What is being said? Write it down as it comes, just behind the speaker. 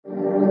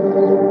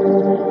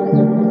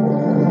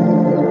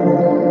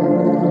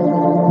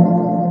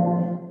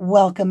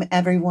Welcome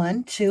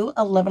everyone to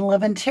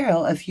 1111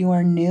 Tarot. If you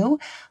are new,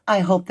 I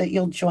hope that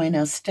you'll join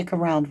us. Stick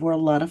around. We're a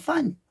lot of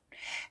fun.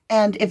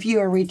 And if you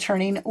are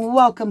returning,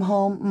 welcome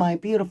home, my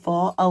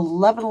beautiful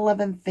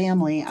 1111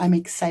 family. I'm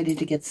excited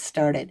to get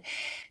started.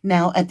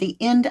 Now, at the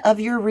end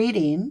of your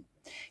reading,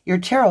 your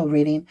tarot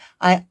reading,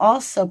 I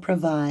also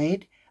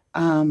provide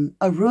a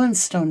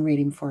runestone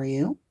reading for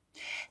you.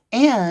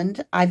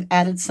 And I've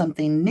added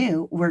something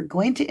new. We're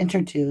going to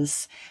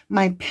introduce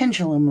my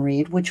pendulum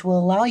read, which will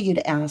allow you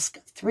to ask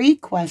 3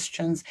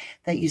 questions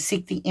that you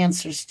seek the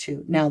answers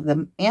to. Now,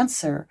 the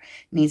answer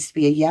needs to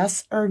be a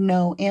yes or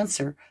no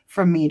answer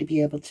for me to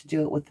be able to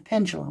do it with the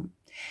pendulum.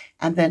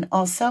 And then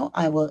also,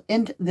 I will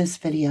end this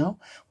video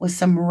with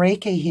some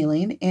Reiki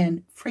healing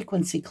and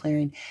frequency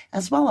clearing,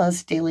 as well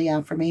as daily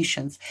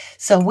affirmations.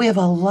 So we have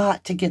a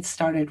lot to get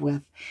started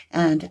with.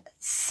 And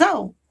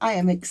so I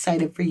am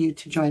excited for you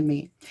to join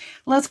me.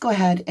 Let's go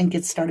ahead and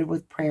get started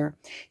with prayer.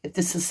 If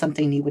this is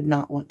something you would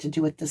not want to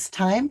do at this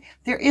time,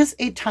 there is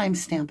a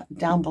timestamp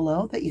down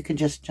below that you can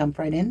just jump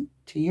right in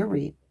to your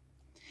read.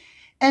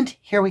 And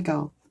here we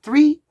go.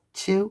 3,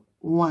 2,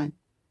 1.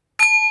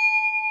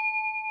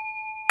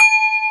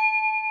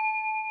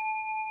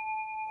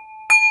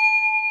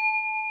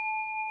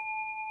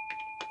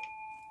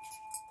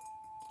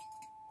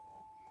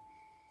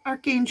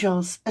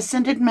 Archangels,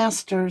 ascended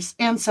masters,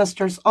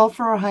 ancestors, all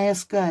for our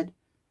highest good.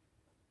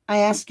 I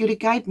ask you to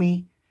guide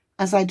me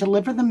as I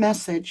deliver the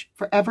message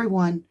for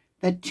everyone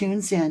that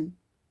tunes in.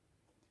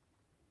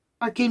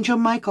 Archangel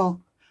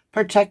Michael,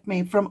 protect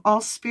me from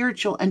all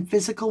spiritual and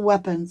physical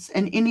weapons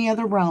in any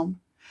other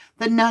realm,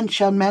 that none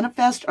shall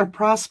manifest or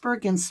prosper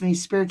against me,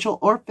 spiritual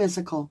or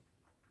physical.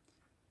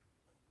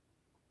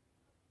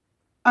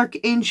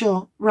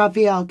 Archangel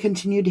Raphael,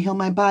 continue to heal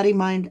my body,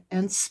 mind,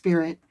 and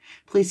spirit.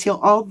 Please heal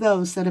all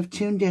those that have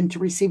tuned in to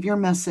receive your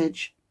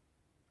message.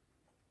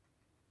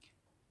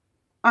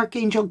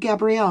 Archangel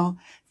Gabriel,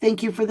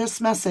 thank you for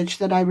this message,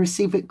 that I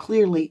receive it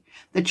clearly,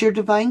 that your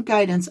divine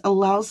guidance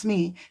allows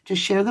me to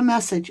share the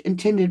message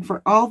intended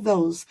for all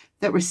those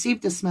that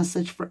receive this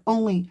message for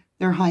only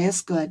their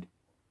highest good.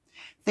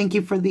 Thank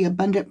you for the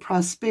abundant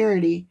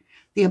prosperity,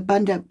 the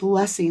abundant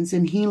blessings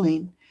and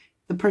healing,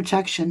 the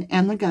protection,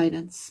 and the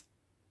guidance.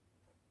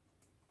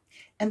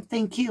 And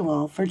thank you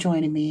all for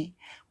joining me.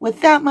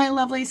 With that, my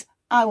lovelies,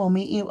 I will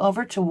meet you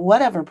over to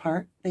whatever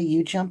part that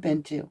you jump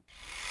into.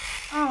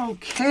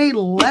 Okay,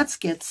 let's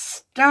get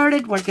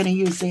started. We're going to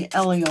use the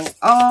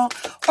LEO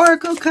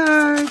Oracle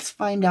cards.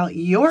 Find out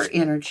your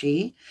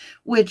energy,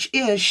 which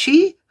is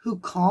she who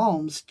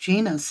calms,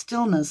 Gina,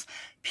 stillness,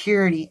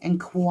 purity, and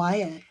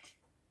quiet.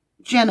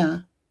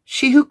 Jenna,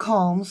 she who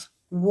calms,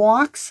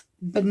 walks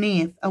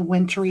beneath a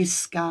wintry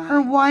sky.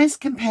 Her wise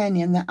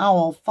companion, the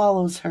owl,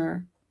 follows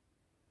her.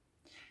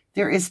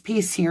 There is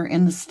peace here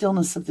in the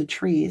stillness of the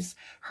trees.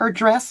 Her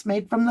dress,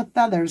 made from the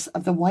feathers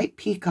of the white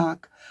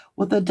peacock,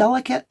 with a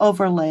delicate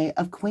overlay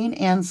of Queen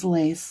Anne's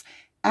lace,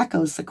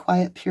 echoes the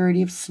quiet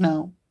purity of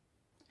snow.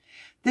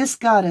 This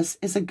goddess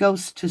is a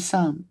ghost to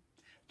some.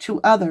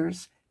 To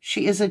others,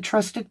 she is a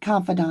trusted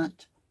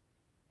confidant.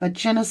 But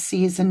Jenna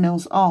sees and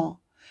knows all,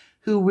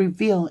 who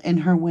reveal in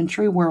her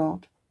wintry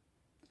world.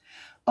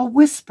 A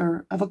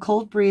whisper of a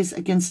cold breeze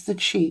against the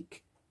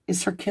cheek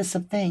is her kiss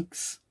of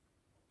thanks.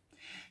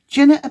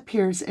 Jenna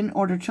appears in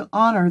order to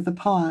honor the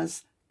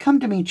pause.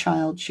 Come to me,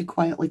 child, she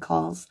quietly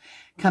calls.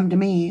 Come to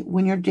me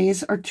when your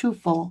days are too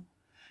full.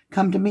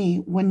 Come to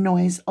me when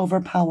noise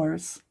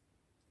overpowers.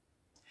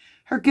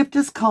 Her gift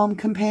is calm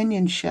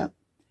companionship.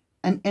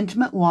 An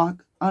intimate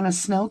walk on a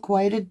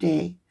snow-quieted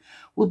day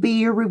will be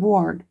your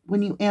reward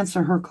when you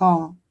answer her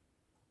call.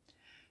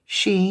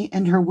 She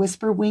and her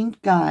whisper-winged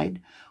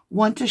guide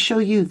want to show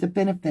you the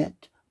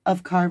benefit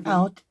of carving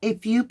out a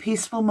few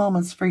peaceful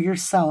moments for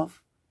yourself.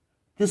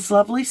 This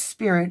lovely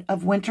spirit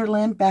of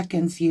Winterland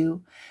beckons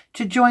you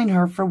to join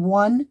her for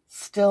one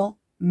still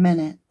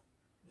minute.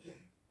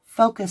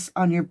 Focus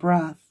on your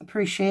breath.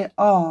 Appreciate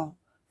all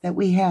that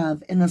we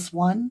have in this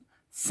one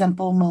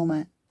simple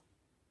moment.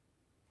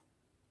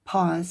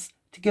 Pause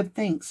to give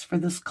thanks for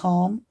this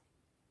calm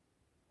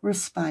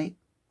respite.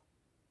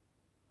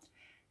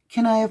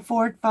 Can I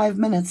afford 5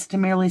 minutes to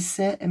merely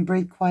sit and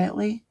breathe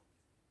quietly?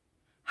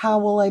 How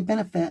will I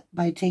benefit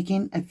by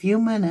taking a few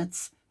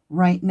minutes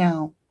right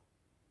now?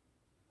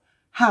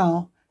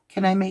 How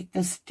can I make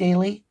this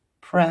daily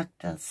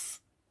practice?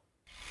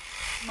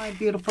 My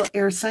beautiful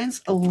air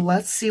signs,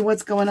 let's see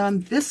what's going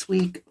on this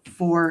week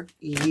for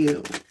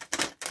you.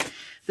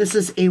 This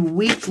is a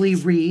weekly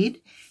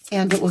read,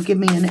 and it will give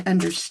me an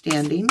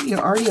understanding. You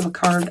already have a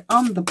card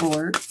on the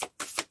board,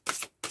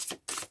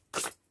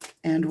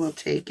 and we'll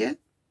take it.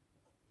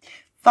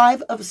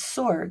 5 of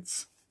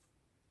Swords,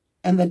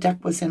 and the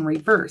deck was in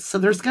reverse. So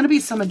there's going to be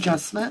some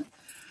adjustment.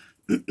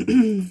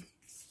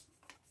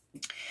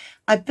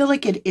 I feel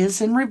like it is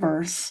in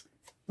reverse,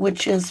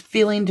 which is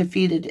feeling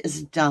defeated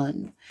is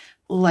done.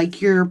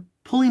 Like you're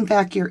pulling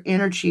back your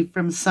energy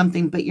from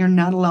something, but you're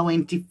not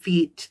allowing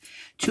defeat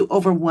to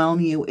overwhelm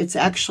you. It's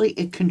actually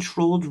a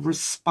controlled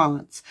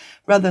response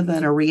rather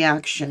than a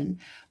reaction.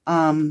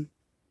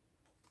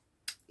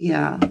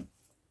 Yeah,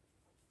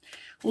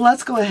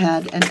 Let's go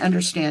ahead and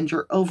understand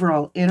your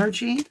overall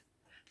energy.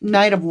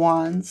 Knight of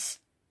Wands.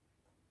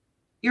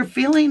 You're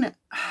feeling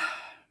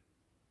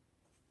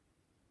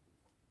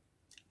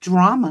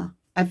drama.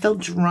 I feel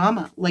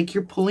drama, like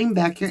you're pulling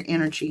back your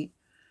energy.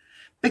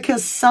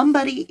 Because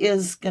somebody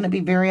is going to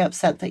be very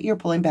upset that you're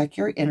pulling back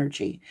your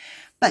energy.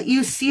 But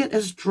you see it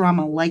as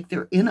drama, like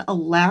they're in a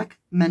lack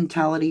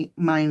mentality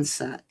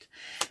mindset.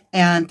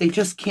 And they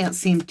just can't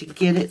seem to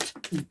get it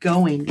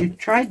going. You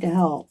tried to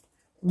help.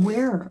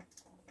 Where?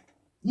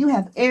 You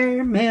have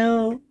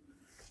airmail.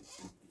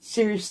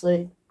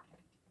 Seriously.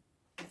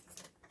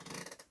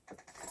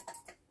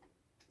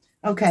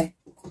 Okay.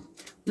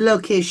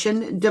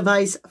 Location,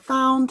 device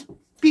found.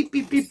 Beep,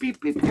 beep, beep, beep,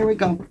 beep. Here we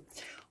go.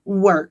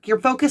 Work. You're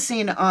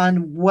focusing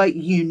on what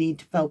you need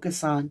to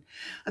focus on.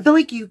 I feel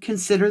like you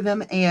consider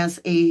them as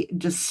a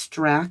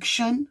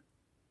distraction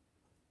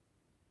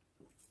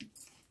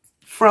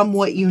from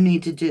what you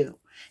need to do.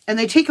 And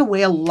they take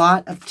away a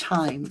lot of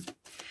time.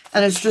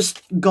 And it's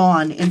just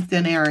gone in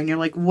thin air. And you're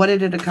like, what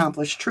did it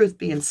accomplish? Truth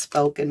being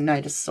spoken,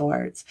 Knight of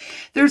Swords.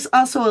 There's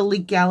also a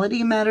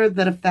legality matter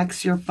that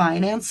affects your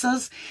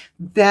finances.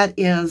 That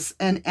is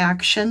an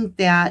action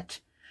that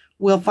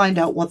we'll find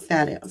out what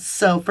that is.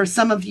 So for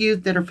some of you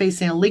that are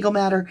facing a legal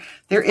matter,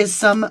 there is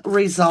some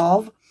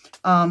resolve.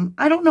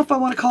 I don't know if I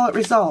want to call it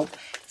resolve.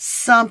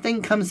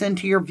 Something comes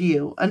into your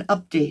view, an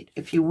update,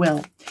 if you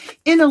will.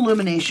 In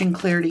illumination,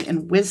 clarity,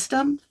 and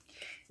wisdom.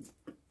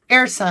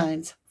 Air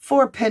signs,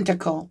 4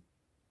 Pentacle.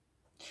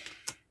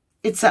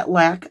 It's that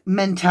lack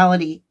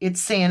mentality.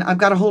 It's saying, I've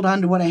got to hold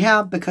on to what I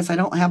have because I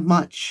don't have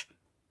much.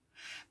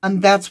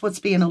 And that's what's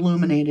being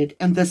illuminated.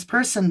 And this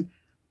person,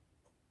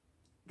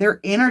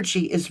 their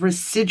energy is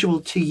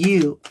residual to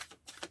you.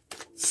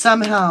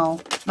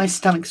 Somehow, my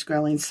stomach's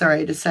growling.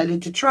 Sorry, I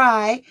decided to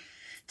try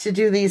to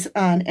do these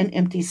on an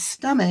empty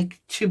stomach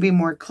to be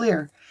more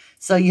clear.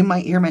 So you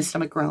might hear my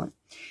stomach growling.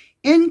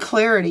 In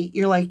clarity,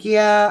 you're like,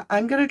 yeah,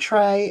 I'm going to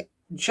try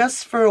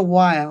just for a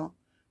while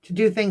to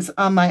do things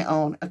on my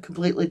own, a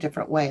completely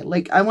different way.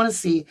 Like, I want to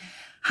see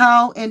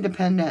how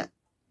independent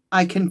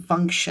I can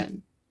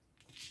function.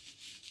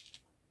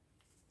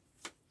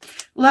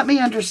 Let me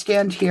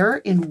understand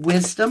here in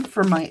wisdom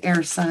for my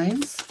air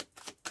signs.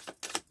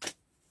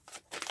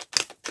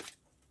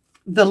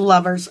 The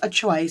Lovers, a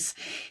choice.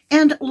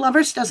 And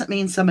lovers doesn't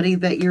mean somebody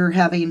that you're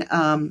having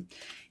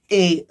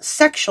a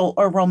sexual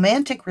or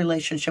romantic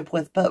relationship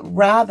with, but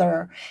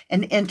rather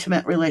an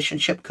intimate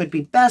relationship. Could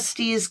be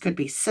besties, could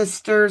be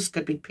sisters,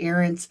 could be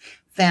parents,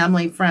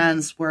 family,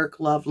 friends, work,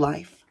 love,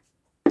 life.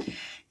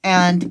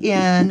 And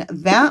in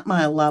that,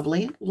 my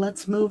lovely,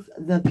 let's move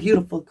the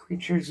beautiful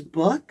creatures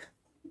book,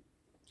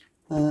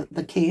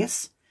 the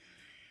case.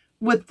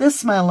 With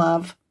this, my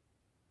love,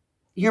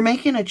 you're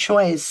making a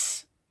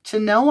choice to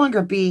no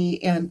longer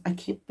be, and I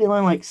keep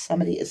feeling like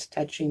somebody is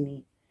touching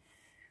me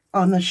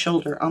on the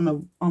shoulder, on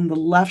the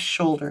left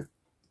shoulder,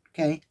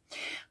 okay?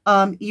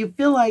 You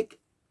feel like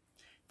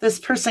this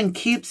person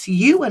keeps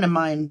you in a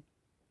mind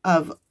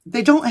of,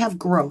 they don't have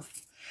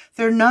growth.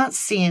 They're not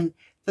seeing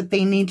that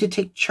they need to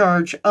take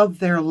charge of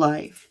their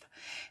life.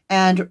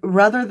 And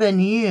rather than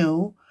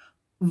you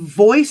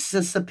voice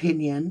this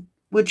opinion,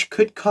 which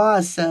could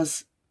cause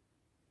this,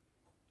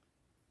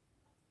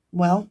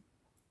 well,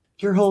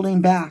 you're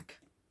holding back.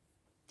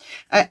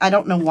 I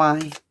don't know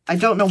why. I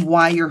don't know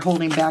why you're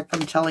holding back from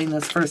telling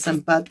this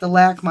person, but the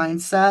lack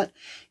mindset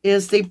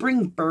is they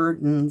bring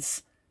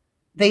burdens.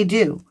 They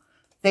do.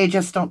 They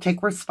just don't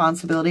take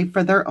responsibility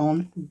for their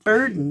own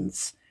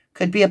burdens.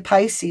 Could be a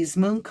Pisces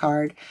moon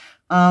card.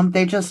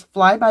 They just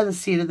fly by the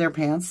seat of their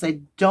pants.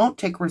 They don't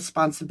take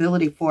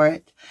responsibility for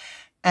it.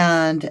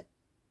 And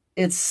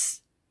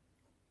it's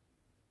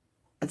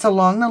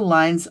along the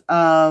lines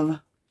of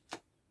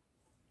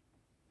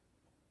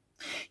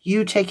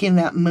you taking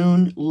that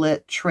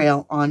moonlit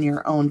trail on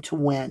your own to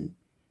win.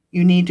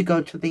 You need to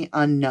go to the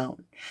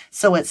unknown.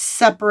 So it's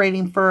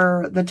separating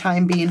for the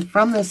time being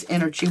from this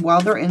energy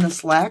while they're in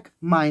this lack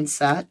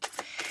mindset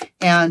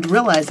and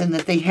realizing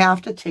that they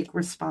have to take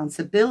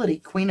responsibility.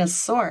 Queen of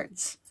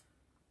Swords.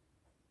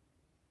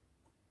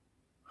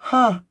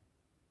 Huh.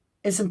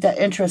 Isn't that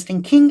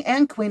interesting? King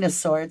and Queen of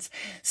Swords.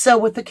 So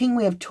with the King,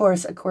 we have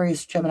Taurus,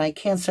 Aquarius, Gemini,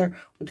 Cancer.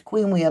 With the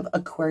Queen, we have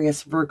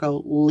Aquarius,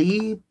 Virgo,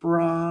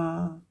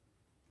 Libra.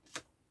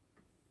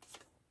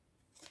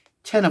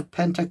 10 of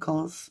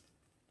Pentacles.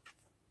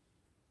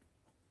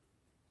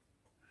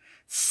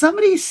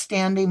 Somebody's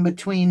standing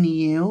between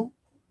you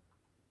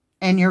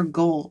and your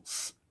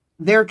goals.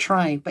 They're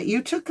trying, but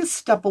you took a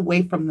step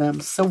away from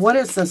them. So what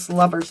is this,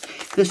 lovers?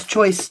 This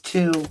choice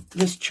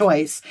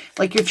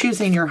like you're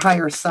choosing your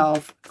higher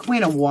self.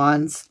 Queen of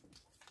Wands.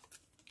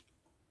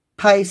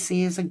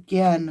 Pisces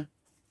again.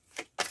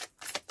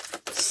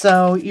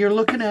 So you're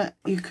looking at,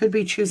 you could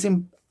be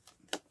choosing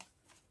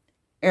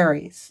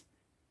Aries.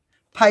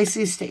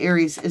 Pisces to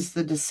Aries is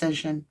the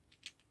decision.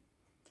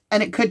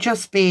 And it could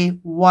just be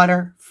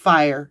water,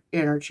 fire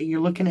energy.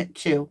 You're looking at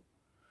 2.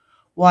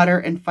 Water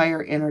and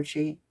fire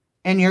energy.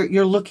 And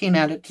you're looking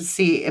at it to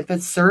see if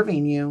it's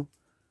serving you.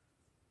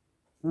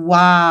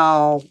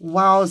 Wow.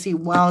 Wowsy,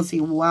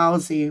 wowsy,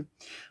 wowsy.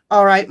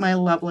 All right, my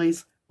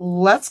lovelies.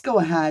 Let's go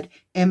ahead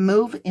and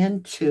move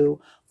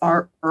into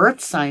our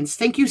earth signs.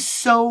 Thank you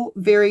so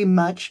very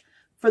much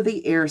for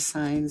the air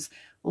signs.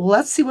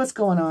 Let's see what's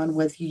going on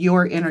with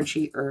your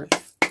energy,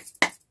 Earth.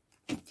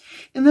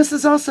 And this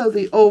is also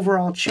the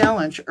overall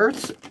challenge.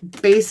 Earths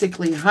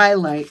basically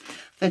highlight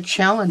the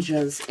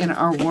challenges in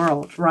our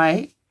world,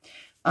 right?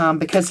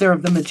 Because they're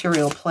of the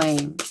material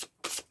plane.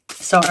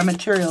 So our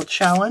material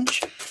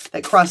challenge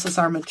that crosses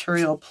our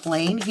material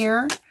plane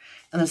here.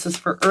 And this is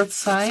for earth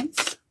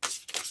signs.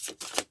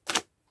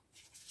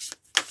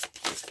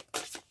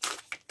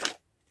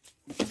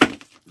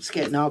 It's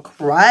getting all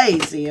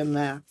crazy in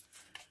there.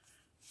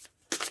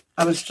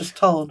 I was just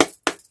told,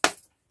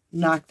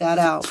 knock that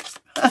out.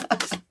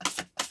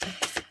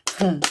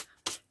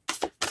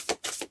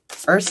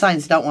 Earth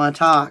signs don't want to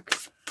talk.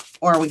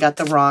 Or we got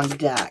the wrong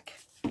deck.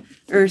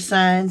 Earth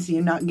signs,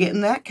 you're not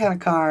getting that kind of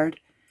card.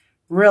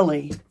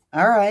 Really?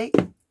 All right.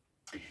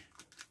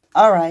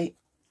 All right.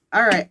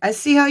 All right. I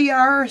see how you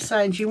are, Earth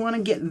signs. You want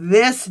to get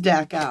this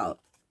deck out.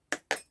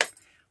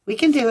 We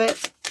can do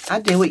it. I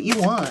do what you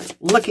want.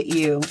 Look at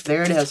you.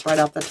 There it is, right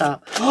off the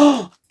top.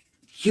 Oh,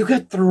 you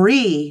got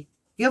 3.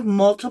 You have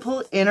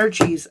multiple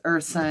energies,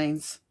 Earth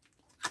signs.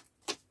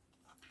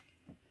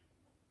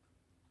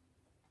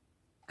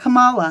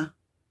 Kamala,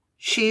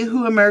 she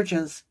who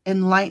emerges,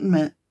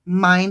 enlightenment,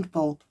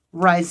 mindful,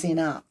 rising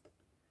up.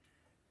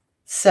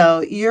 So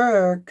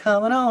you're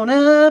coming on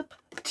up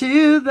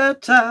to the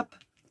top.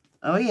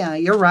 Oh yeah,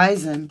 you're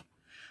rising.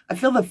 I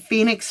feel the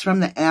phoenix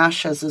from the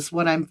ashes is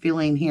what I'm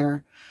feeling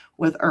here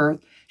with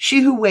Earth.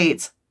 She who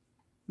waits,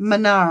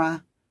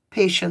 Manara,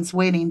 patience,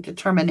 waiting,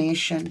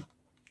 determination.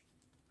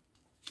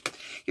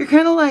 You're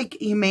kind of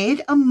like, you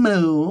made a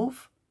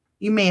move,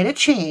 you made a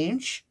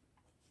change.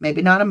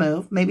 Maybe not a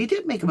move. Maybe you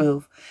did make a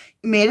move.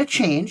 You made a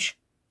change.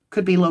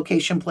 Could be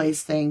location,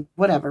 place, thing,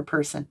 whatever,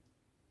 person.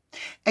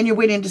 And you're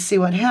waiting to see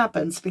what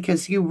happens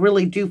because you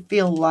really do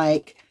feel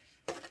like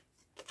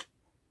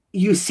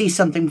you see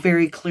something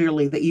very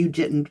clearly that you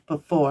didn't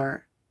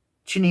before.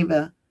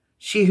 Geneva,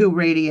 she who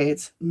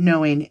radiates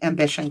knowing,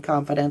 ambition,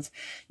 confidence.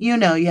 You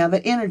know, you have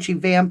an energy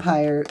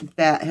vampire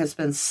that has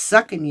been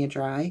sucking you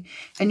dry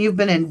and you've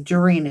been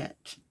enduring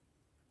it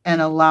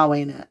and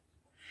allowing it.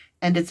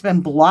 And it's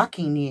been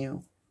blocking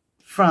you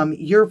from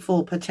your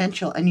full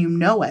potential, and you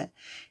know it,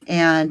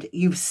 and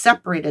you've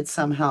separated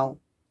somehow.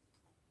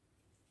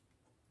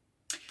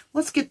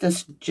 Let's get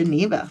this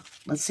Geneva.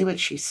 Let's see what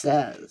she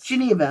says.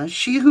 Geneva,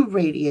 she who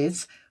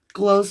radiates,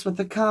 glows with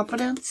the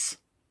confidence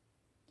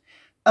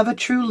of a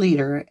true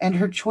leader, and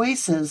her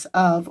choices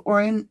of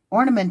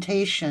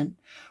ornamentation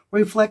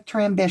reflect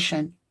her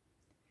ambition.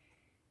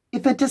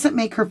 If it doesn't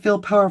make her feel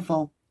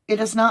powerful, it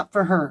is not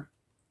for her.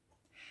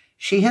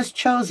 She has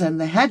chosen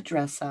the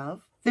headdress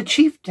of the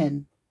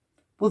chieftain,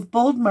 with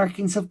bold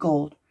markings of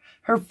gold.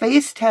 Her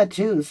face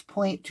tattoos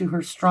point to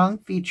her strong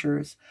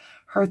features,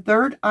 her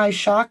third eye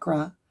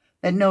chakra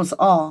that knows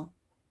all.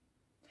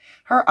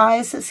 Her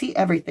eyes that see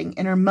everything,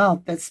 and her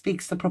mouth that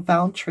speaks the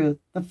profound truth.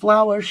 The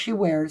flower she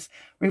wears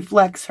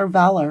reflects her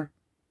valor.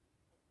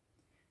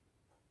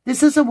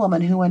 This is a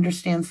woman who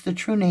understands the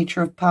true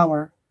nature of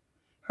power.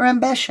 Her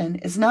ambition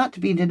is not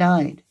to be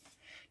denied.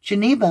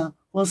 Geneva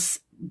will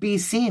be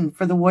seen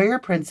for the warrior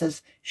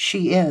princess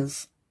she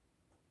is.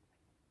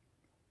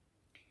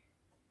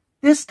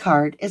 This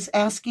card is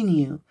asking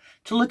you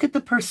to look at the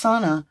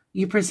persona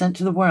you present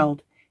to the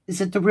world. Is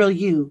it the real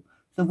you,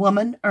 the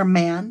woman or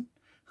man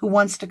who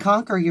wants to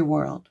conquer your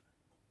world?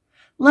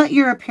 Let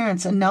your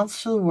appearance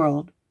announce to the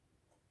world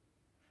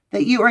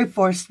that you are a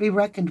force to be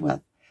reckoned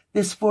with.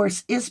 This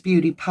force is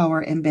beauty,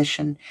 power,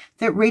 ambition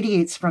that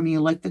radiates from you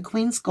like the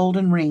queen's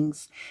golden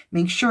rings.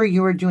 Make sure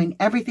you are doing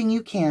everything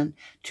you can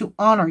to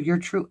honor your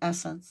true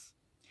essence.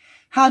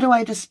 How do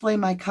I display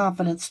my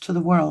confidence to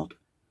the world?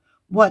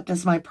 What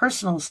does my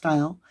personal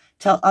style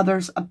tell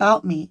others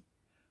about me?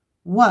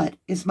 What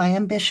is my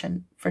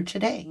ambition for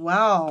today?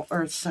 Wow,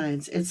 Earth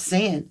signs. It's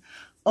saying,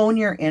 own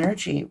your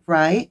energy,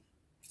 right?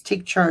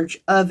 Take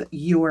charge of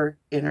your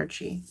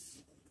energy.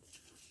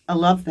 I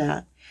love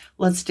that.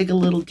 Let's dig a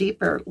little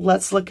deeper.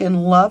 Let's look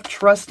in love,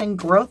 trust, and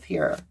growth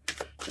here.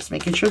 Just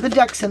making sure the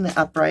deck's in the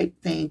upright.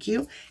 Thank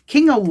you.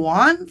 King of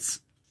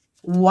Wands.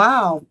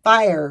 Wow,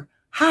 fire.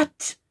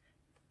 Hot.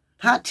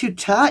 Hot to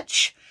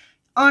touch.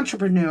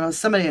 Entrepreneur,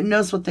 somebody that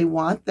knows what they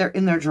want. They're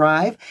in their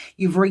drive.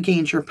 You've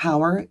regained your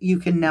power. You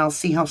can now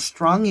see how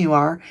strong you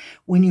are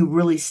when you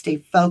really stay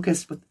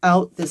focused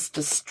without this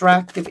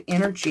distractive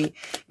energy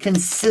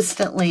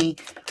consistently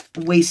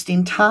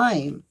wasting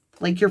time.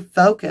 Like you're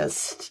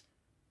focused.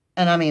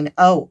 And I mean,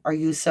 oh, are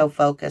you so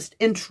focused?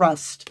 In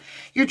trust.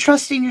 You're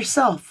trusting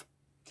yourself.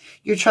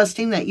 You're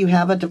trusting that you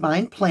have a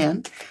divine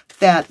plan,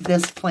 that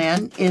this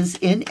plan is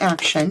in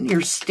action,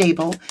 you're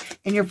stable,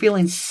 and you're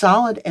feeling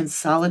solid and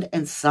solid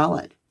and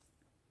solid.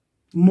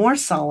 More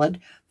solid,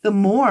 the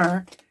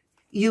more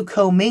you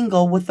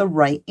commingle with the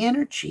right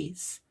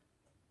energies.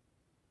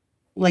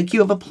 Like you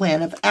have a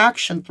plan of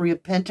action. Three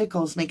of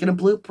Pentacles, making a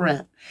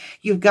blueprint.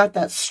 You've got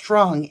that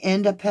strong,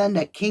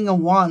 independent King of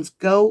Wands,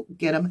 go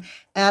get 'em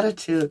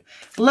attitude.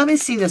 Let me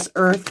see this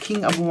Earth,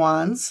 King of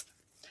Wands.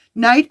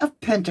 Knight of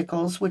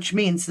Pentacles, which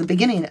means the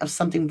beginning of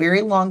something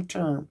very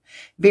long-term,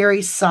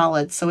 very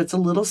solid. So it's a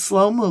little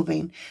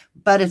slow-moving,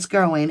 but it's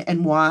growing.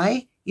 And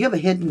why? You have a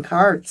hidden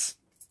cards.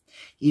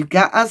 You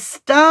got a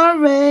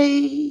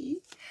story.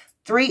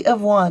 Three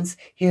of Wands.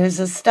 Here's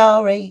a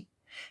story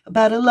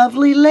about a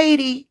lovely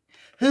lady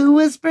who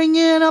was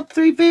bringing up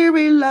three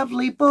very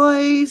lovely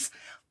boys.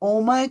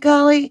 Oh my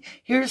golly,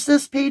 here's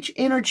this page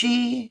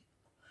energy.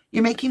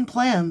 You're making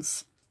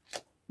plans,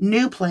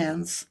 new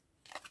plans,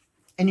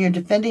 and you're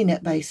defending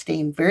it by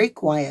staying very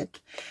quiet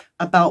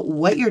about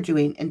what you're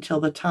doing until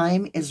the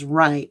time is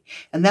right.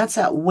 And that's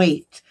that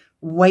wait.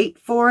 Wait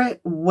for it,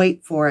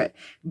 wait for it.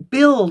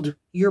 Build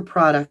your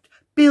product,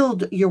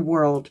 build your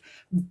world,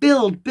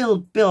 build,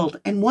 build, build.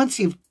 And once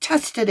you've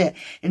tested it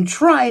and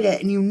tried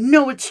it and you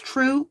know it's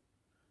true,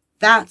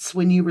 that's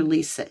when you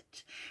release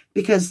it,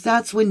 because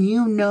that's when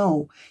you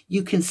know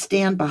you can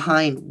stand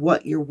behind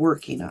what you're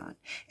working on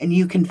and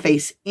you can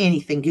face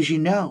anything because you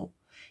know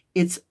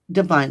it's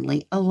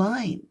divinely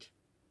aligned.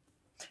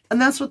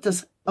 And that's what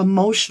this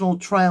emotional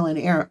trial and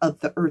error of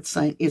the Earth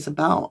sign is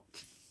about.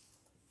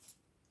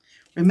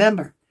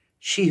 Remember,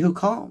 she who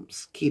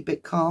calms, keep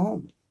it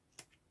calm.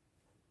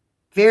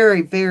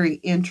 Very, very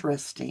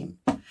interesting.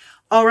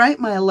 All right,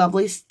 my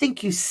lovelies,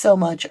 thank you so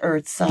much,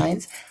 Earth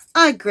signs.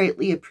 I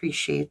greatly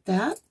appreciate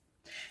that.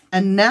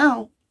 And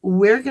now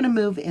we're going to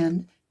move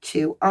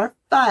into our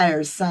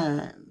fire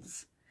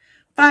signs.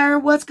 Fire,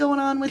 what's going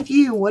on with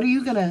you? What are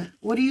you going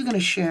to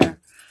share?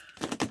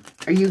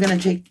 Are you going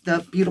to take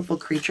the Beautiful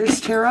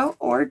Creatures Tarot,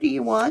 or do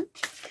you want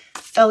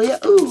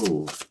Elliot?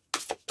 Ooh.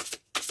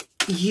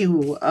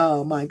 You,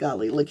 oh my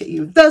golly, look at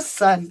you. The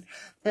sun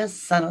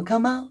will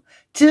come out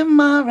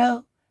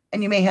tomorrow,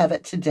 and you may have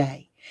it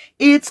today.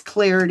 It's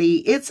clarity.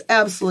 It's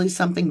absolutely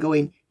something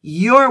going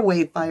your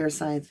way, fire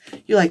signs.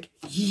 You're like,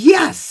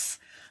 yes,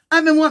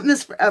 I've been wanting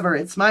this forever.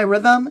 It's my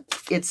rhythm.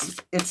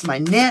 It's my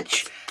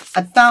niche.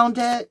 I found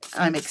it.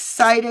 I'm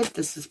excited.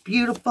 This is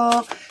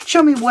beautiful.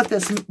 Show me what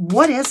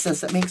is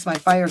this that makes my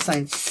fire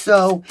sign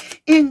so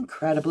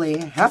incredibly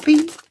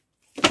happy?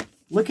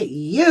 Look at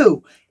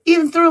you.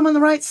 Even threw them in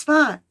the right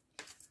spot.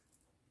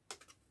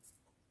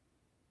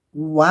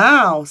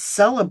 Wow.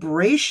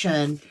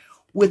 Celebration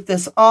with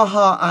this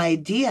aha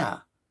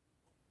idea.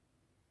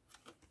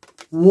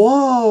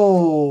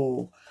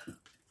 Whoa.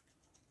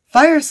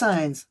 Fire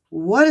signs,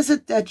 what is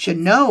it that you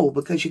know?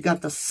 Because you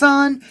got the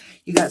sun,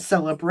 you got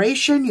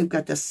celebration, you've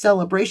got the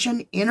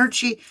celebration,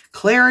 energy,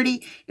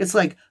 clarity. It's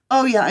like,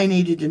 oh yeah, I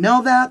needed to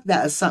know that.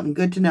 That is something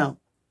good to know.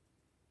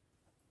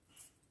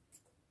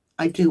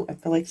 I do. I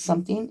feel like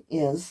something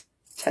is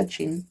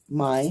touching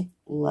my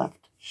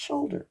left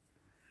shoulder.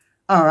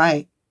 All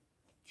right.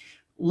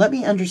 Let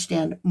me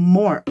understand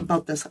more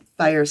about this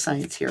fire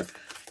signs here.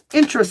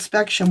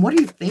 Introspection. What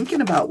are you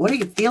thinking about? What are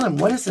you feeling?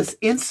 What is this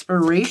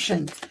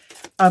inspiration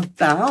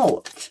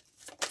about?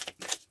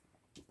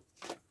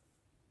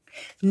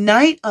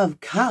 Knight of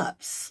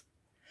Cups.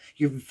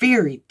 You're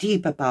very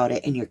deep about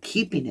it and you're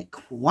keeping it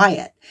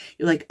quiet.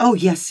 You're like, oh,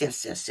 yes,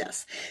 yes, yes,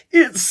 yes.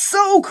 It's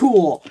so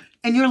cool.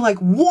 And you're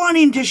like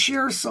wanting to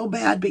share so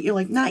bad, but you're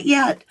like, not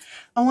yet.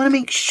 I want to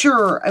make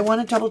sure. I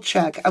want to double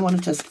check. I want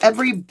to test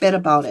every bit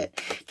about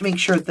it to make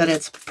sure that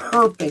it's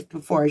perfect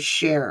before I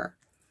share.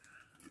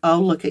 Oh,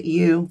 look at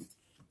you.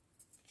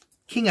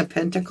 King of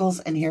Pentacles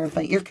and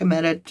Hierophant. You're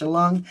committed to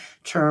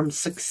long-term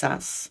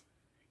success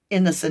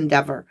in this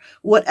endeavor.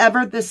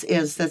 Whatever this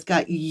is that's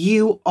got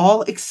you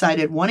all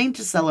excited, wanting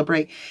to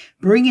celebrate,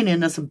 bringing in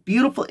this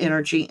beautiful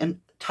energy.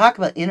 And talk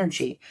about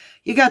energy.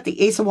 You got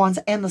the Ace of Wands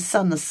and the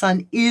Sun. The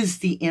Sun is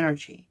the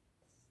energy.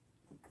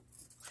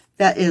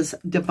 That is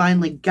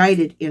divinely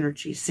guided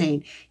energy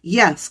saying,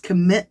 yes,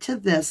 commit to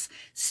this.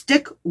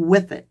 Stick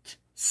with it.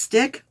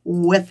 Stick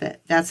with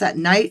it. That's that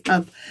Knight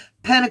of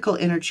Pentacle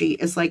energy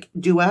is like,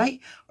 do I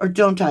or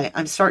don't I?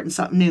 I'm starting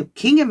something new.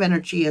 King of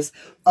energy is,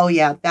 oh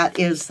yeah, that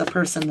is the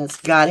person that's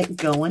got it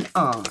going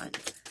on.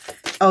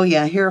 Oh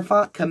yeah,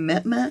 Hierophant,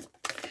 commitment.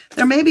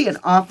 There may be an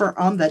offer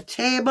on the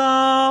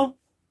table.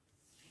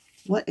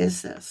 What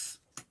is this?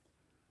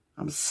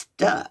 I'm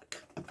stuck.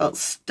 I felt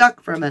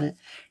stuck for a minute.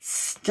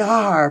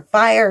 Star,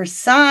 fire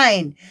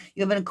sign.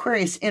 You have an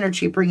Aquarius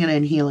energy bringing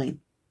in healing.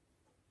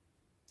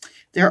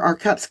 There are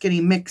cups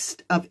getting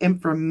mixed of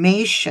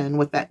information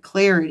with that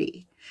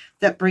clarity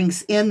that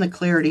brings in the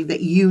clarity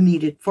that you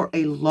needed for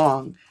a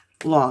long,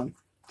 long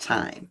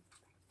time.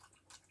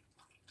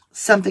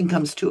 Something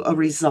comes to a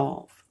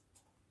resolve.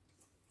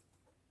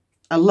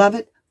 I love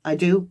it. I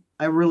do.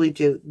 I really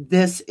do.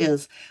 This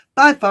is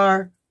by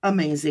far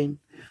amazing.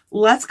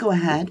 Let's go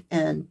ahead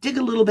and dig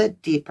a little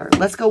bit deeper.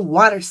 Let's go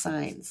water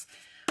signs.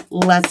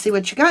 Let's see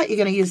what you got. You're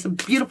going to use some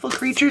Beautiful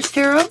Creatures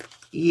Tarot.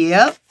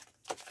 Yep.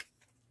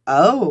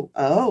 Oh.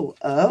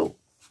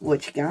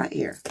 What you got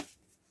here?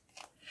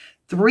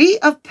 Three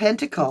of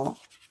Pentacles.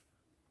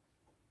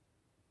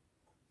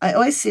 I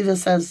always see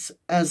this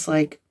as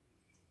like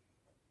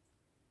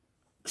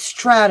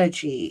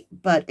strategy,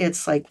 but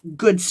it's like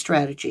good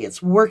strategy.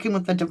 It's working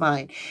with the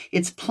divine.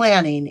 It's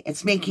planning.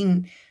 It's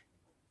making...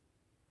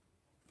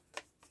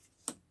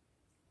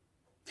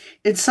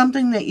 It's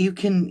something that you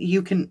can,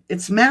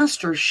 it's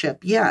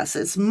mastership. Yes,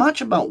 it's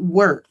much about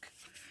work.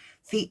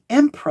 The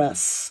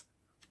Empress.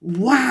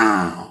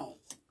 Wow.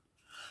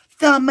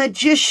 The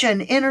Magician,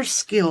 inner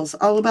skills,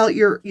 all about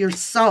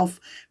yourself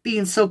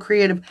being so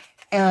creative.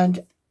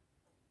 And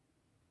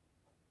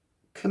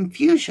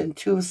Confusion,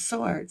 Two of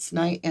Swords,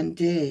 night and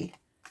day.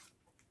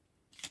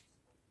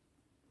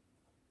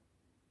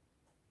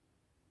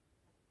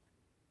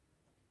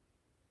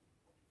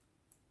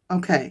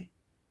 Okay.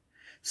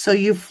 So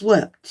you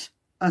flipped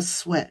a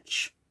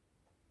switch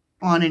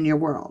on in your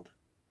world.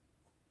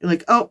 You're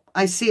like, oh,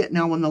 I see it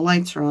now when the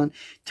lights are on.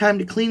 Time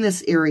to clean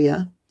this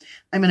area.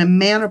 I'm going to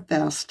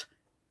manifest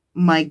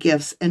my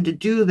gifts. And to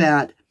do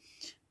that,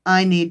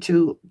 I need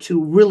to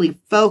really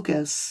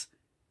focus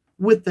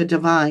with the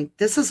divine.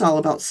 This is all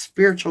about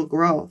spiritual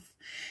growth.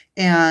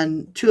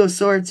 And Two of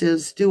Swords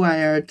is, do I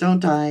or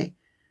don't I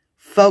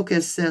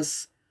focus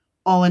this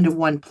all into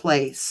one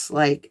place?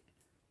 Like,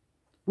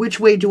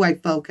 which way do I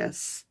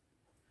focus?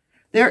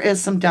 There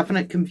is some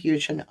definite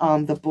confusion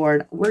on the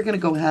board. We're going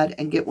to go ahead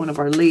and get one of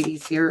our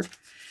ladies here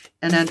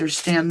and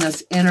understand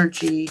this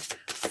energy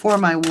for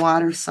my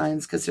water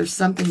signs, because there's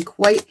something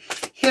quite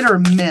hit or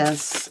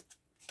miss,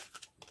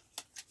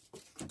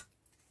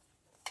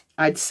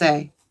 I'd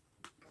say.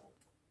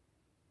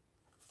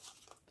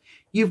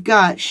 You've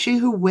got She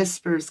Who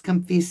Whispers,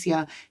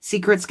 Conficia,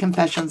 Secrets,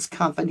 Confessions,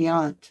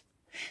 Confidant.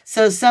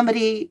 So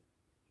somebody...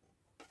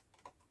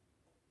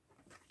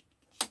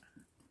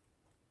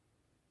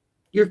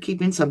 You're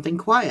keeping something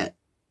quiet.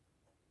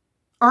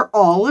 Are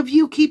all of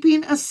you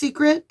keeping a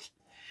secret?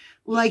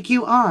 Like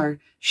you are.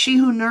 She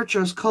Who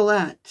Nurtures,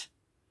 Colette.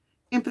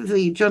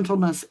 Empathy,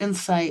 gentleness,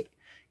 insight.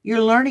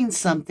 You're learning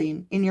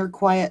something in your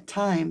quiet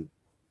time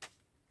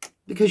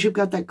because you've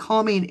got that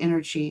calming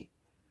energy.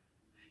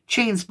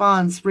 Chains,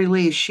 bonds,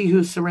 release. She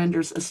Who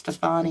Surrenders,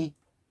 Estefani.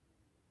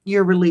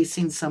 You're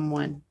releasing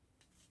someone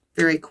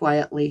very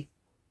quietly.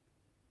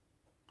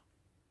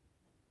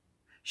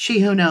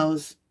 She Who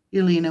Knows.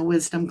 Yelena,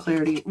 wisdom,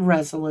 clarity,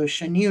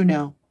 resolution. You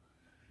know.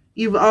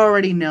 You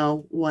already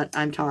know what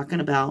I'm talking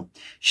about.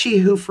 She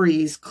Who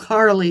Frees.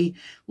 Carly,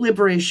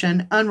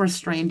 liberation,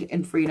 unrestrained,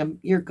 and freedom.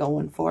 You're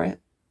going for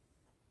it.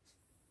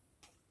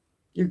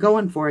 You're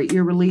going for it.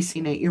 You're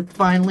releasing it. You're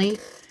finally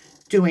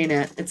doing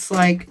it. It's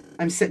like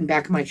I'm sitting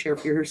back in my chair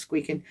if you're here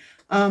squeaking.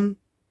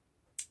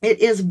 It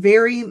is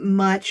very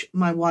much,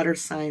 my water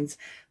signs,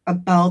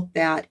 about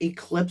that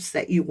eclipse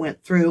that you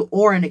went through,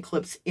 or an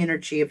eclipse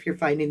energy if you're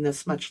finding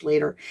this much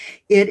later.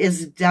 It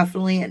is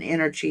definitely an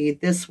energy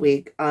this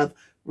week of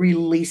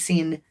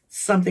releasing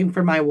something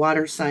for my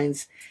water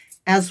signs,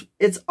 as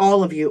it's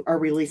all of you are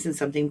releasing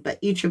something, but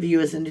each of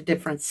you is in a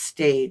different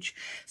stage.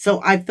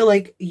 So I feel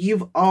like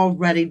you've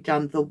already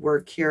done the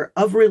work here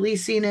of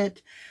releasing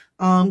it.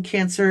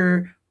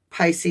 Cancer,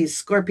 Pisces,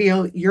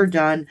 Scorpio, you're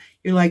done.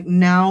 You're like,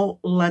 now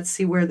let's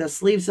see where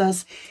this leaves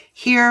us.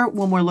 Here,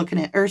 when we're looking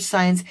at earth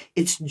signs,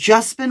 it's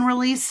just been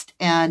released,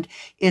 and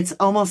it's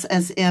almost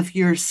as if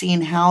you're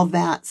seeing how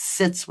that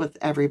sits with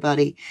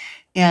everybody.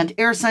 And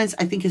air signs,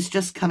 I think, is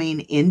just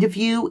coming into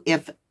view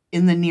if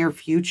in the near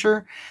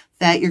future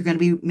that you're going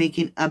to be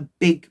making a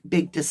big,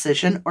 big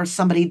decision, or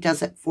somebody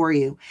does it for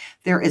you.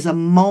 There is a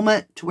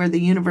moment to where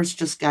the universe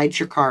just guides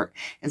your cart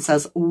and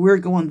says, we're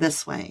going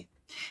this way.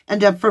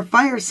 And for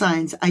fire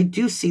signs, I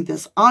do see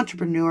this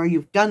entrepreneur.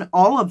 You've done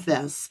all of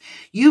this.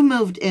 You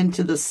moved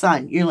into the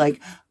sun. You're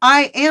like,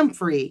 I am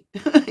free.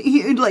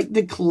 You like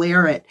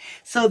declare it.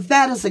 So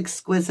that is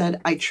exquisite.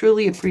 I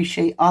truly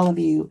appreciate all of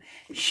you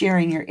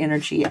sharing your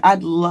energy.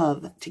 I'd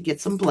love to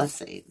get some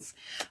blessings.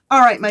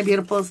 All right, my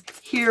beautifuls,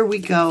 here we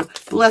go.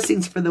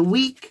 Blessings for the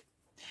week.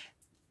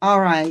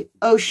 All right,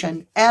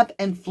 ocean, ebb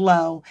and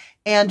flow.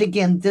 And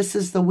again, this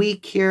is the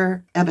week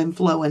here, ebb and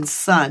flow and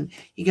sun.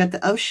 You got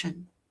the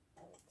ocean.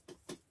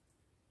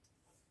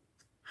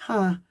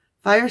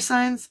 Fire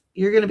signs,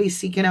 you're going to be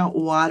seeking out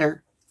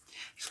water.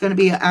 It's going to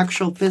be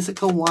actual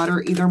physical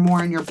water, either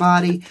more in your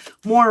body,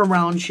 more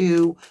around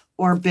you,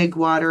 or big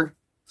water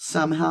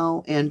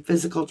somehow, and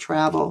physical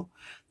travel.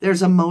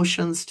 There's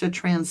emotions to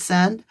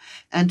transcend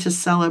and to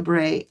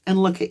celebrate.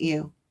 And look at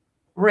you.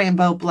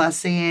 Rainbow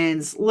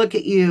blessings. Look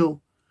at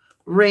you.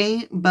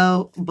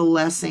 Rainbow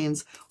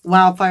blessings.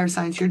 Wow, fire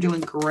signs, you're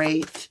doing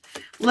great.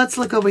 Let's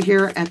look over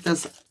here at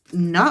this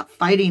not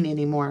fighting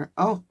anymore.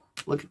 Oh,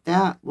 look at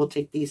that. We'll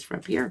take these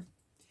from here.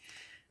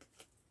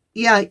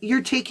 Yeah,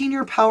 you're taking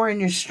your power and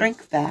your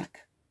strength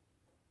back.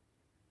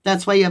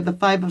 That's why you have the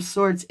Five of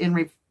Swords in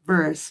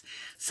reverse.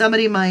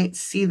 Somebody might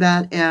see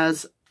that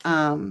as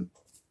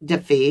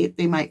defeat.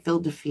 They might feel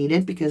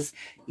defeated because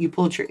you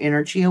pulled your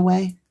energy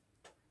away.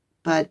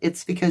 But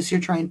it's because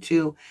you're trying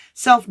to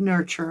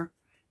self-nurture.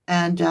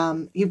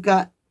 And you've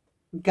got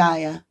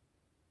Gaia.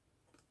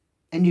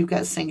 And you've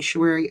got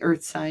Sanctuary,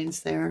 Earth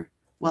signs there.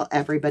 Well,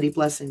 everybody.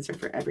 Blessings are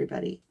for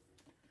everybody.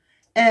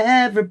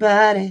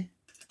 Everybody.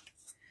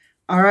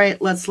 All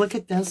right, let's look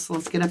at this.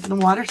 Let's get up in the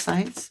water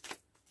signs.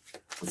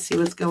 Let's see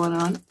what's going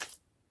on.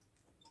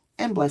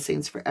 And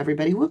blessings for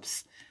everybody.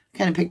 Whoops.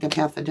 Kind of picked up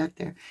half the deck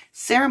there.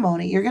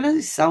 Ceremony. You're going to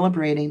be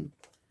celebrating.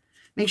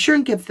 Make sure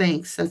and give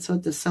thanks. That's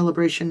what the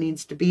celebration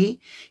needs to be.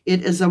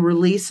 It is a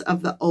release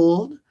of the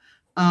old,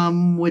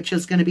 which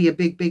is going to be a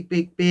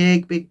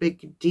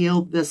big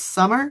deal this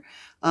summer,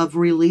 of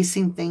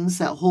releasing things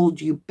that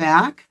hold you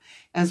back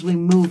as we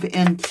move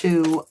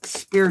into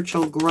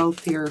spiritual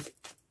growth here.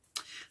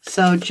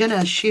 So,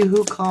 Jenna, she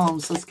who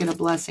calms. Let's get a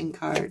blessing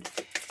card.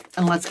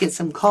 And let's get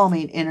some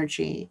calming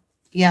energy.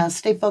 Yeah,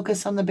 stay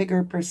focused on the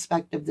bigger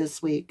perspective this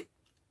week.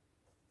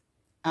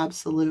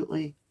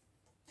 Absolutely.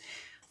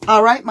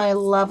 All right, my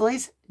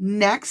lovelies.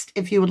 Next,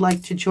 if you would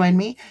like to join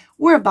me,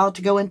 we're about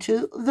to go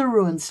into the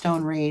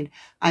Runestone read.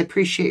 I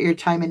appreciate your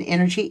time and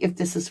energy. If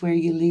this is where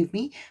you leave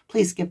me,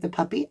 please give the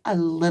puppy a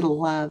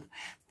little love.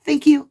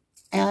 Thank you,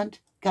 and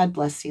God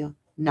bless you.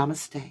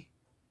 Namaste.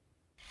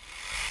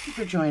 Thank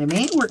you for joining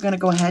me. We're going to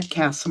go ahead and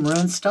cast some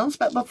runestones,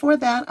 but before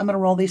that, I'm going to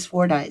roll these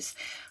 4 dice.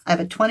 I have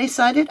a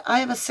 20-sided,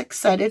 I have a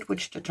 6-sided,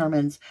 which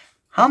determines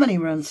how many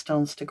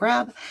runestones to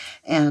grab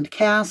and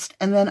cast.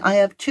 And then I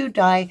have 2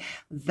 die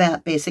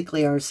that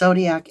basically are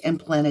zodiac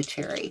and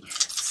planetary.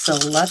 So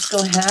let's go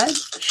ahead,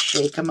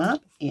 shake them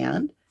up,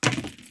 and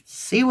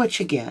see what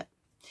you get.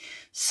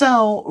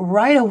 So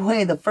right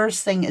away, the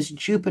first thing is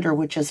Jupiter,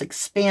 which is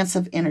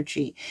expansive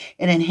energy.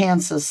 It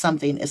enhances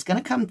something. It's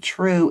going to come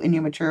true in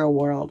your material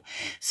world.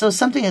 So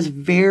something is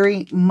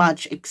very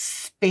much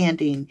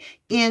expanding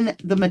in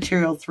the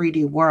material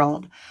 3D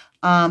world.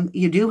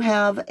 You do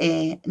have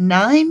a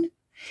 9.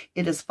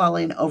 It is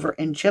falling over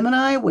in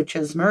Gemini, which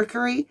is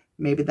Mercury.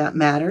 Maybe that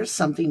matters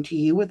something to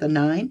you with a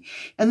 9.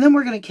 And then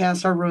we're going to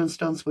cast our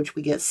runestones, which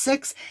we get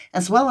 6,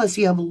 as well as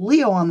you have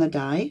Leo on the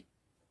die.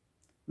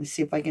 Let me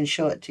see if I can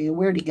show it to you.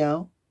 Where'd he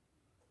go?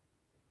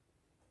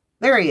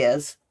 There he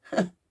is.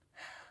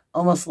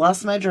 Almost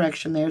lost my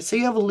direction there. So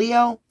you have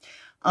Leo,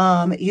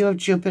 you have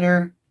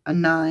Jupiter, a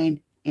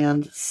 9,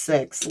 and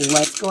 6.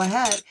 Let's go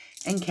ahead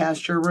and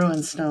cast your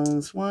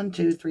runestones. 1,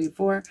 2, 3,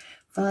 4,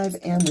 5,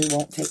 and we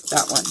won't take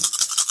that one.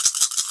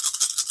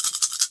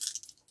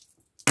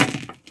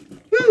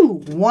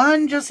 Woo!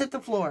 1 just hit the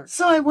floor.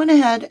 So I went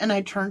ahead and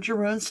I turned your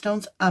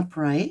runestones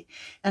upright,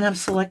 and I've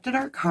selected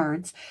our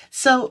cards.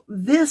 So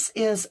this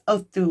is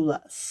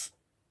Othula's.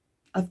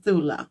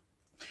 Othula.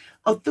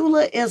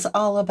 Othula is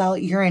all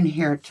about your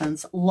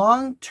inheritance,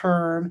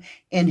 long-term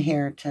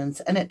inheritance,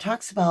 and it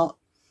talks about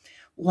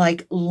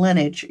like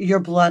lineage, your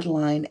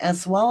bloodline,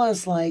 as well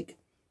as like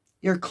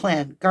your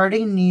clan,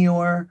 guarding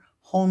your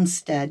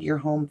homestead, your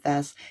home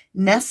fest,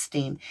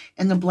 nesting,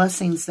 and the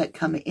blessings that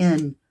come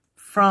in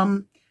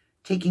from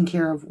taking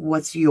care of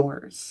what's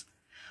yours.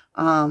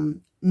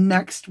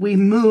 Next we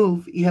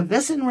move, you have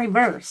this in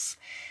reverse,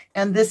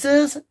 and this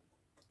is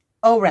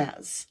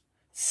Oraz.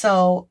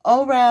 So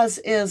Oraz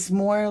is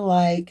more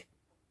like,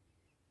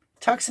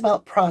 talks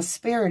about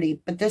prosperity,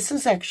 but this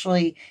is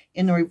actually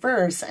in the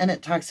reverse, and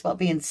it talks about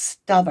being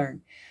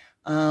stubborn,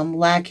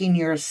 lacking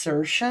your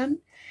assertion,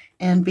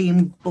 and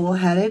being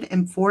bullheaded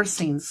and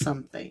forcing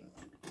something.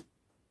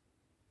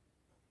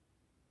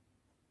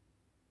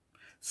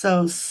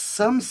 So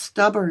some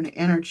stubborn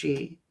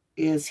energy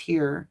is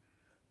here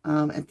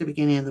at the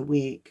beginning of the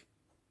week.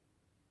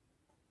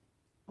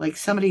 Like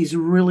somebody's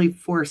really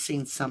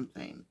forcing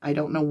something. I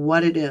don't know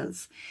what it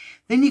is.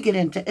 Then you get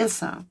into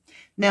Issa.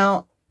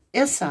 Now,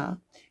 Issa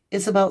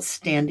is about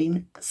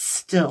standing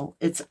still.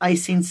 It's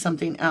icing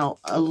something out,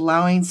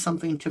 allowing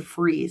something to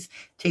freeze,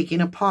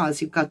 taking a pause.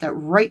 You've got that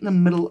right in the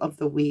middle of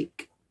the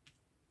week.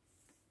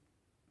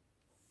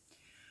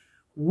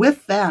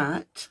 With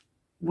that,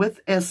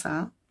 with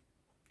Issa,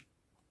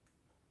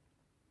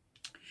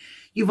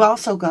 you've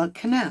also got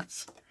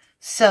Knez.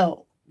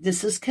 So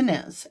this is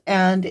Knez,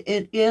 and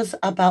it is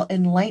about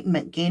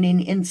enlightenment,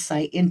 gaining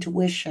insight,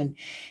 intuition.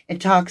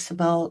 It talks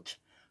about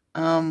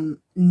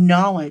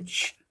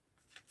knowledge.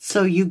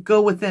 So you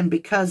go within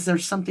because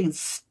there's something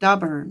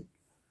stubborn.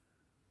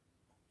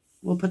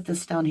 We'll put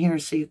this down here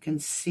so you can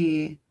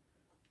see.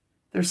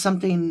 There's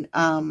something,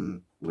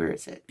 where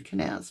is it?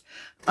 Knez.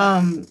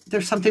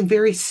 There's something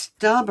very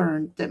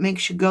stubborn that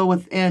makes you go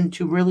within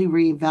to really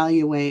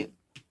reevaluate.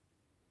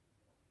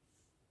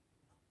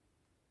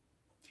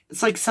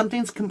 It's like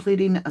something's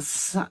completing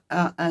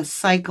a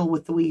cycle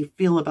with the way you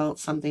feel about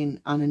something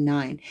on a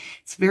 9.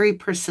 It's very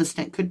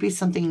persistent. Could be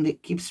something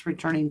that keeps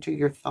returning to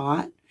your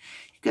thought.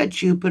 You've got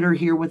Jupiter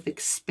here with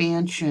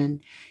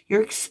expansion.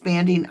 You're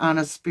expanding on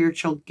a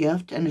spiritual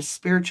gift and a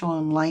spiritual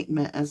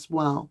enlightenment as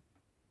well.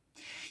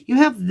 You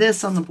have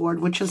this on the board,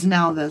 which is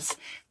now this.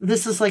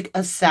 This is like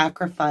a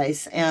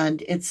sacrifice,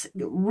 and it's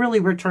really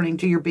returning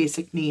to your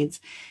basic needs,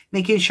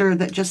 making sure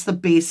that just the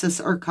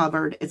bases are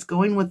covered. It's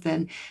going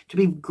within to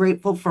be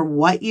grateful for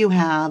what you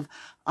have.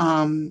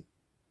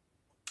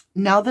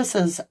 Now this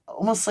is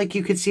almost like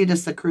you could see it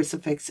as the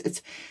crucifix.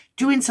 It's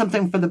doing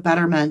something for the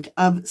betterment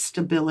of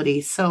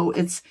stability. So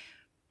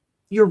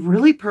you're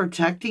really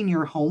protecting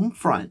your home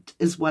front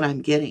is what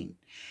I'm getting.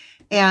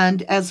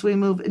 And as we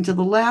move into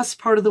the last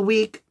part of the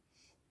week,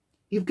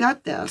 you've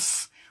got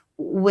this,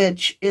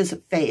 which is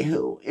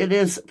Fehu. It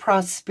is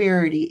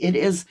prosperity. It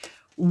is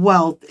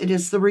wealth. It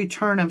is the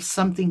return of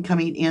something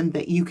coming in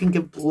that you can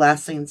give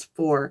blessings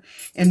for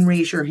and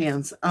raise your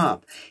hands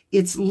up.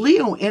 It's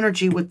Leo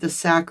energy with the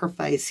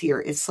sacrifice here.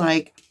 It's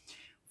like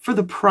for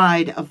the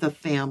pride of the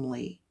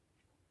family.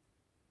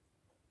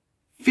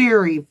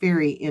 Very,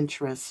 very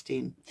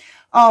interesting.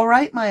 All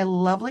right, my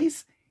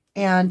lovelies.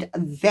 And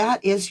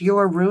that is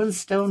your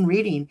Runestone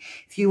reading.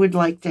 If you would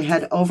like to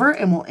head over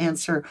and we'll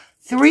answer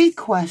 3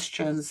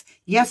 questions,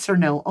 yes or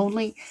no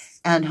only,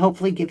 and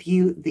hopefully give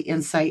you the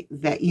insight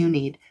that you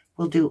need.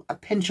 We'll do a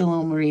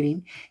pendulum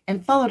reading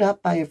and followed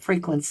up by a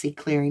frequency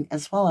clearing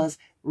as well as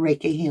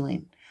Reiki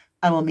healing.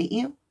 I will meet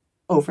you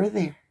over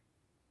there.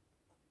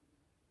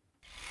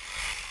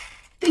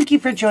 Thank you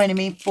for joining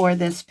me for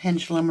this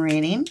pendulum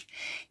reading.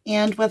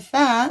 And with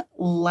that,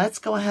 let's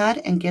go ahead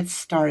and get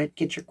started.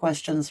 Get your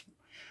questions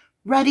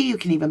ready. You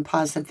can even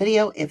pause the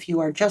video. If you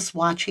are just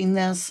watching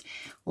this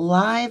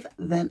live,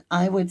 then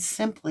I would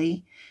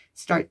simply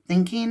start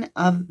thinking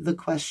of the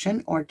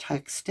question or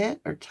text it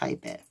or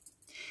type it.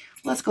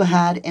 Let's go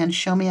ahead and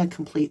show me a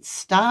complete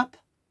stop.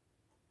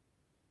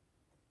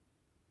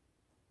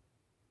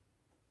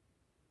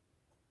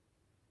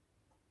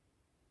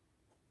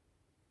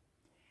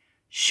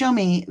 Show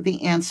me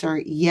the answer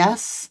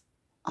yes,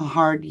 a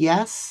hard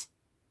yes.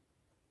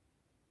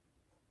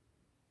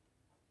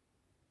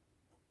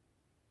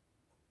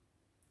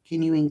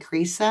 Can you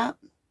increase that?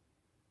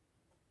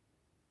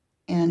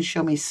 And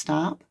show me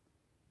stop.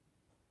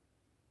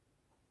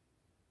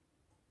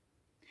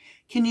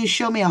 Can you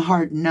show me a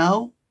hard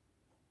no?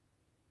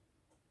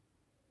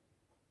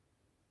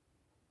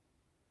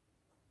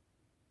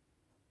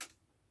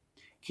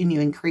 Can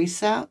you increase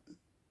that?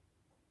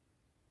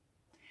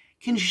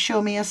 Can you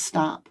show me a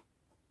stop?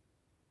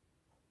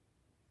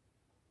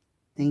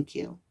 Thank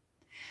you.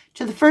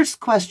 To the first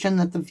question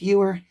that the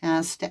viewer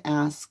has to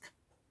ask,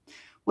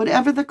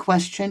 whatever the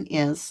question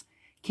is,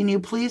 can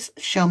you please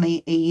show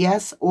me a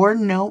yes or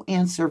no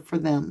answer for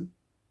them?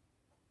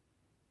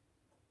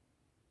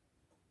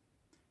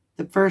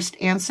 The first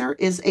answer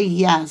is a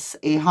yes,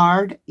 a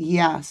hard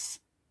yes,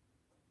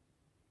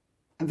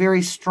 a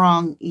very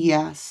strong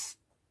yes.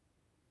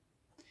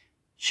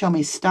 Show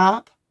me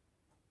stop.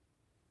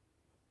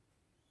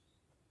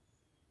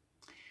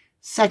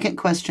 Second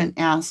question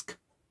asked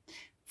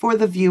for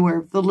the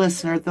viewer, the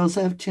listener, those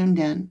that have tuned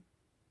in.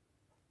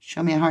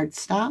 Show me a hard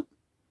stop.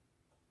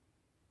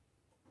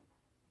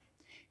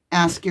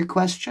 Ask your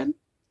question,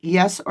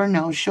 yes or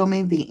no. Show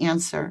me the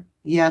answer,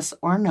 yes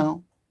or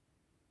no.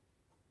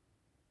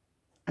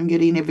 I'm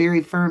getting a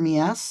very firm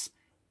yes.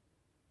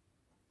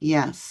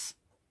 Yes.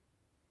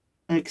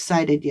 An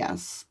excited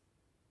yes.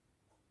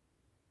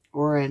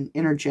 Or an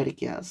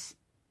energetic yes.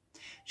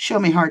 Show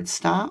me hard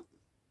stop.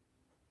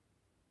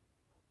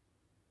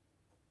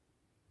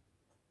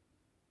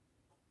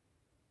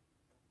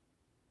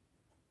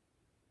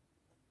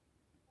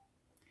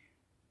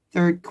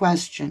 Third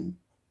question.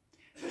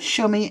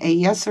 Show me a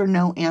yes or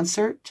no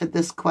answer to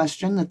this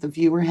question that the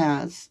viewer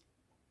has.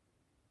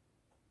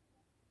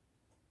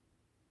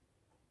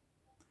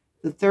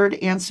 The third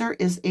answer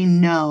is a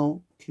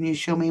no. Can you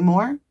show me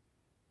more?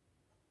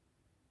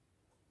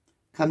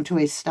 Come to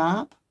a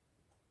stop.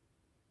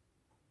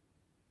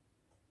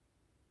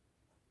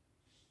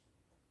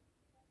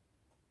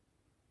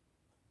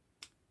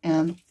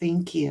 And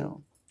thank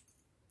you.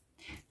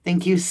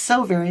 Thank you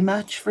so very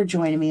much for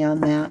joining me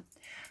on that.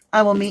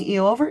 I will meet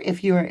you over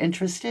if you are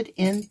interested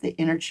in the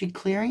energy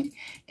clearing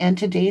and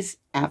today's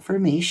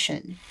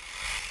affirmation.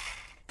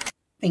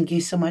 Thank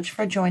you so much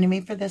for joining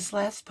me for this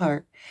last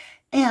part.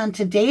 And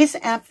today's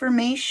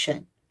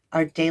affirmation,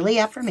 our daily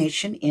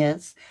affirmation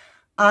is,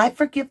 I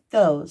forgive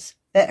those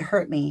that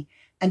hurt me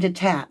and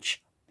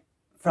detach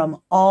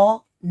from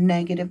all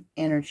negative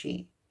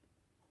energy.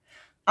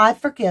 I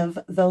forgive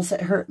those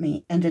that hurt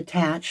me and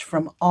detach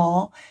from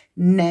all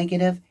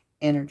negative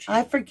energy.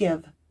 I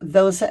forgive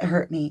those that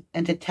hurt me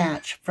and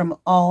detach from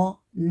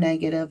all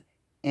negative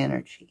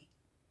energy.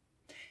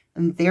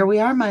 And there we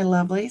are, my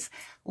lovelies.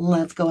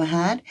 Let's go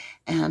ahead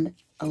and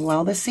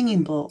allow the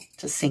singing bowl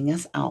to sing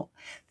us out.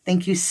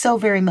 Thank you so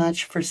very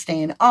much for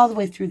staying all the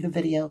way through the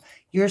video.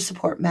 Your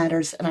support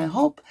matters, and I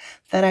hope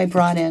that I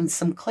brought in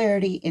some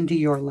clarity into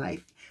your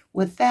life.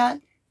 With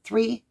that,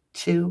 3,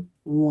 2,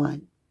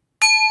 1.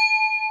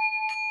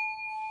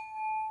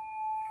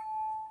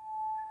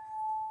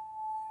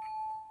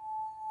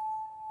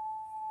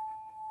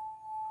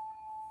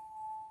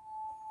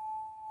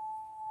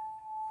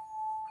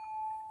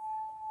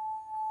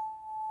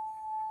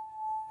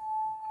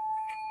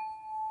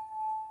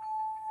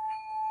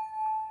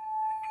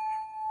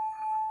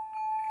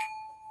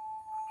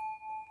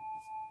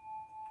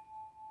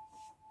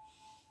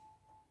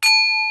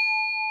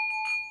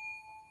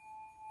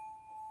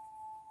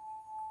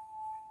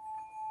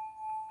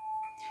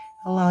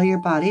 Allow your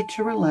body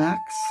to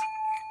relax,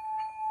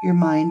 your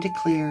mind to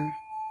clear.